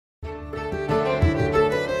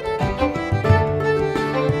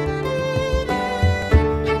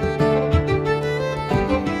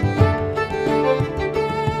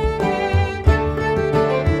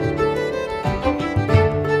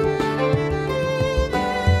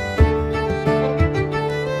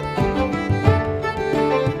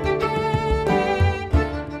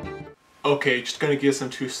okay, just gonna give some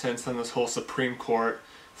 2 cents on this whole Supreme Court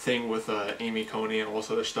thing with Amy Coney and all this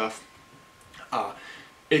other stuff.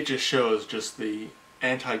 It just shows just the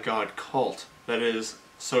anti-God cult that is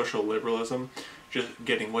social liberalism just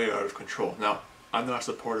getting way out of control. Now, I'm not a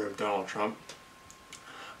supporter of Donald Trump,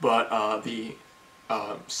 but the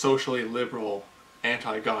socially liberal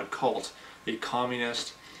anti-God cult, the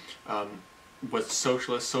communist with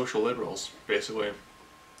socialist social liberals, basically,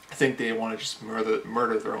 I think they want to just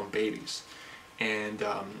murder their own babies. And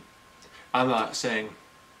I'm not saying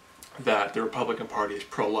that the Republican Party is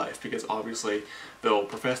pro-life, because obviously they'll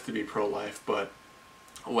profess to be pro-life, but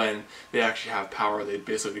when they actually have power, they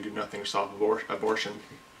basically do nothing to stop abortion.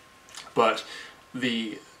 But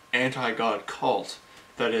the anti-God cult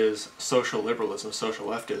that is social liberalism, social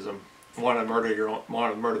leftism, want to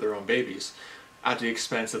murder their own babies at the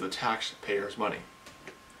expense of the taxpayers' money.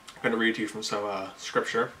 I'm going to read to you from some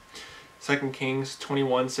scripture. 2 Kings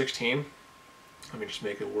 21:16. Let me just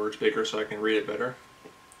make the words bigger so I can read it better.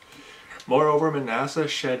 Moreover, Manasseh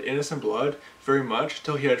shed innocent blood very much,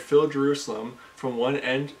 till he had filled Jerusalem from one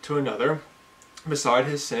end to another, beside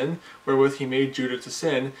his sin, wherewith he made Judah to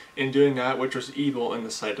sin, in doing that which was evil in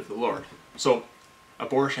the sight of the Lord. So,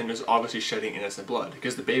 abortion is obviously shedding innocent blood,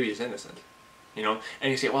 because the baby is innocent. You know,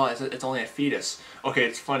 and you say, well, it's only a fetus. Okay,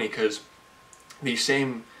 it's funny, because these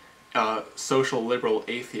same social liberal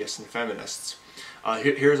atheists and feminists,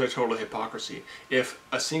 here's a total hypocrisy. If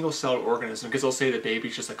a single-celled organism, because they'll say the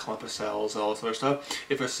baby's just a clump of cells and all this other stuff,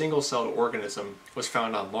 if a single-celled organism was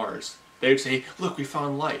found on Mars, they would say, look, we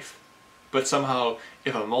found life. But somehow,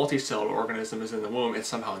 if a multi-celled organism is in the womb, it's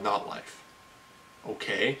somehow not life.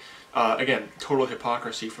 Okay? Again, total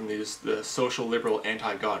hypocrisy from the social liberal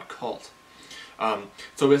anti-God cult.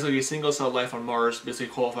 So basically, a single-celled life on Mars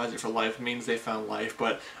basically qualifies it for life, means they found life,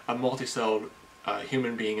 but a multi-celled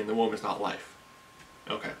human being in the womb is not life.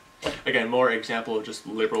 Okay. Again, more example of just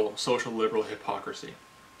liberal, social liberal hypocrisy.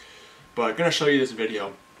 But I'm going to show you this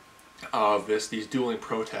video of these dueling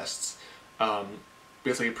protests,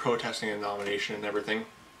 basically protesting a nomination and everything.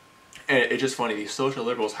 And it's just funny, these social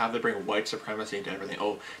liberals have to bring white supremacy into everything.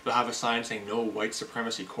 Oh, they'll have a sign saying no white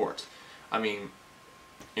supremacy court. I mean,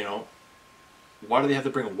 you know, why do they have to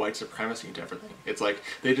bring white supremacy into everything? It's like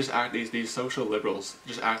they just act, these social liberals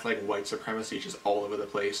just act like white supremacy is just all over the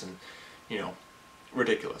place, and, you know,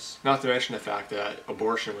 ridiculous. Not to mention the fact that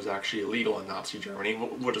abortion was actually illegal in Nazi Germany.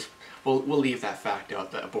 We'll leave that fact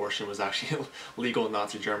out, that abortion was actually legal in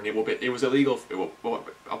Nazi Germany. Well, it was illegal. Well,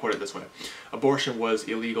 I'll put it this way: abortion was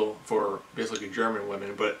illegal for basically German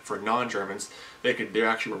women, but for non-Germans, they're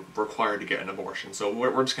actually required to get an abortion. So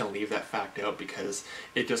we're just going to leave that fact out because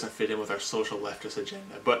it doesn't fit in with our social leftist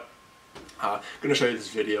agenda. But I'm going to show you this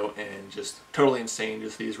video, and just totally insane,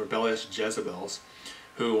 just these rebellious Jezebels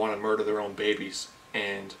who want to murder their own babies.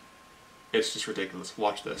 And it's just ridiculous.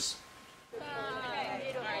 Watch this.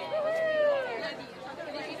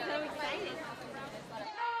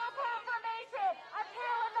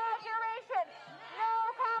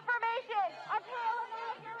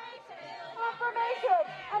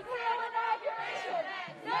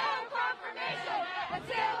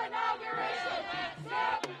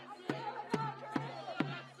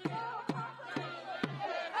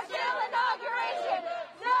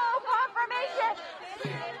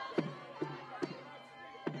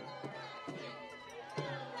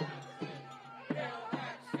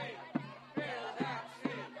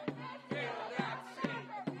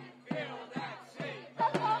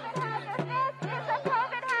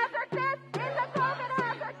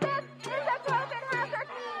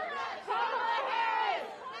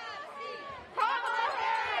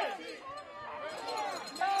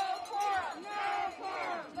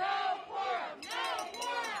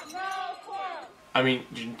 I mean,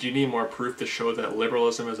 do you need more proof to show that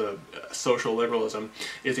liberalism is social liberalism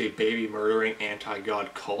is a baby murdering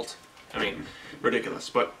anti-God cult? I mean, ridiculous.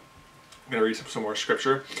 But I'm going to read some more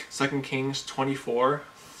scripture. 2 Kings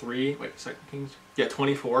 24:3. Wait, 2 Kings? Yeah,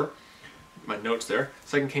 24. My notes there.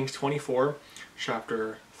 2 Kings 24,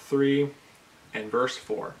 chapter 3, and verse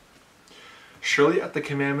 4. Surely at the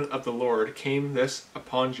commandment of the Lord came this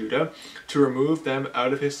upon Judah, to remove them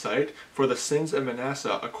out of his sight, for the sins of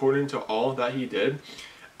Manasseh, according to all that he did,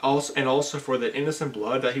 and also for the innocent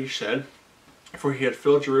blood that he shed, for he had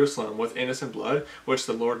filled Jerusalem with innocent blood, which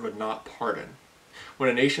the Lord would not pardon. When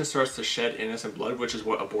a nation starts to shed innocent blood, which is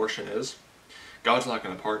what abortion is, God's not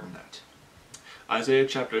going to pardon that. Isaiah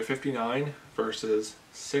chapter 59, verses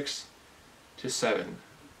 6 to 7.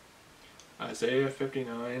 Isaiah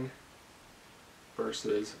 59,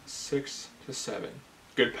 verses 6 to 7.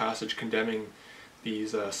 Good passage condemning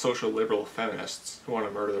these social liberal feminists who want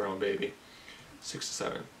to murder their own baby. 6 to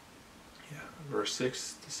 7. Yeah. verse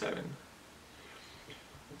 6 to 7.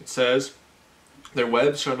 It says, "Their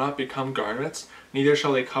webs shall not become garments, neither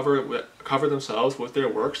shall they cover themselves with their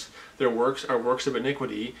works. Their works are works of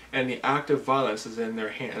iniquity, and the act of violence is in their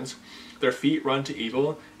hands. Their feet run to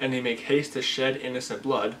evil, and they make haste to shed innocent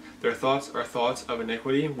blood. Their thoughts are thoughts of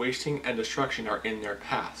iniquity, wasting and destruction are in their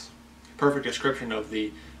paths." Perfect description of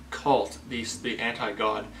the cult, the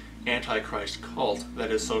anti-God, anti-Christ cult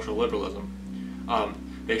that is social liberalism.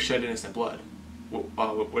 They shed innocent blood.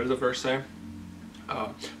 What does the verse say?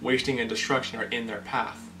 Wasting and destruction are in their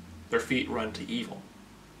path. Their feet run to evil.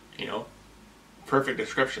 Perfect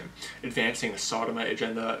description. Advancing the sodomite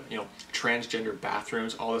agenda, transgender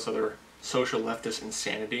bathrooms, all this other social leftist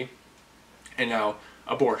insanity, and now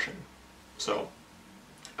abortion. So,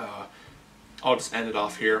 I'll just end it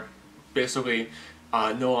off here. Basically,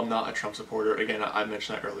 no, I'm not a Trump supporter. Again, I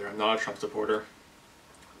mentioned that earlier. I'm not a Trump supporter,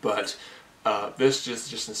 but this is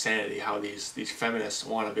just insanity. How these feminists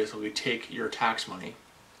want to basically take your tax money.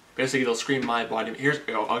 Basically, they'll scream "my body."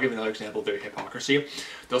 I'll give you another example of their hypocrisy.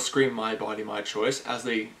 They'll scream "my body, my choice" as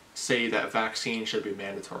they say that vaccine should be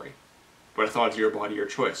mandatory. But I thought it's your body, your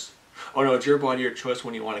choice. Oh no, it's your body, your choice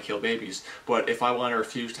when you want to kill babies. But if I want to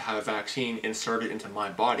refuse to have a vaccine inserted into my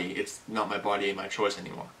body, it's not my body and my choice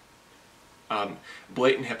anymore.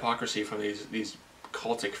 Blatant hypocrisy from these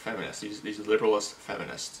cultic feminists, these liberalist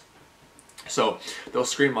feminists. So they'll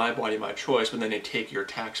scream "my body, my choice," but then they take your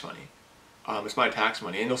tax money. It's my tax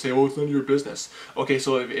money, and they'll say, "Oh, it's none of your business." Okay,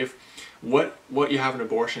 so if what you have an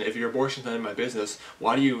abortion, if your abortion's none of my business,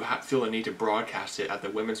 why do you feel the need to broadcast it at the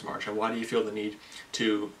Women's March, and why do you feel the need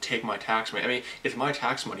to take my tax money? I mean, it's my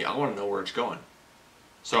tax money. I want to know where it's going.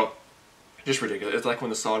 So, just ridiculous. It's like when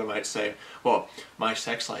the sodomites say, "Well, my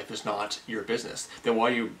sex life is not your business." Then why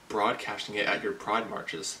are you broadcasting it at your pride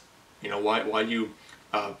marches? Why are you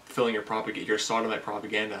filling your sodomite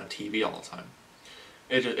propaganda on TV all the time?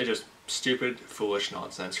 It just stupid, foolish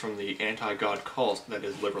nonsense from the anti-God cult that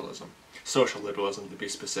is liberalism. Social liberalism, to be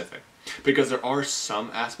specific. Because there are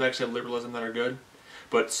some aspects of liberalism that are good,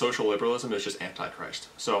 but social liberalism is just anti-Christ.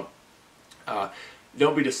 So,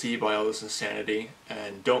 don't be deceived by all this insanity,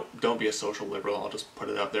 and don't be a social liberal. I'll just put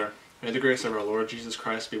it out there. May the grace of our Lord Jesus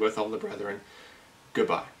Christ be with all the brethren.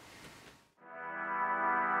 Goodbye.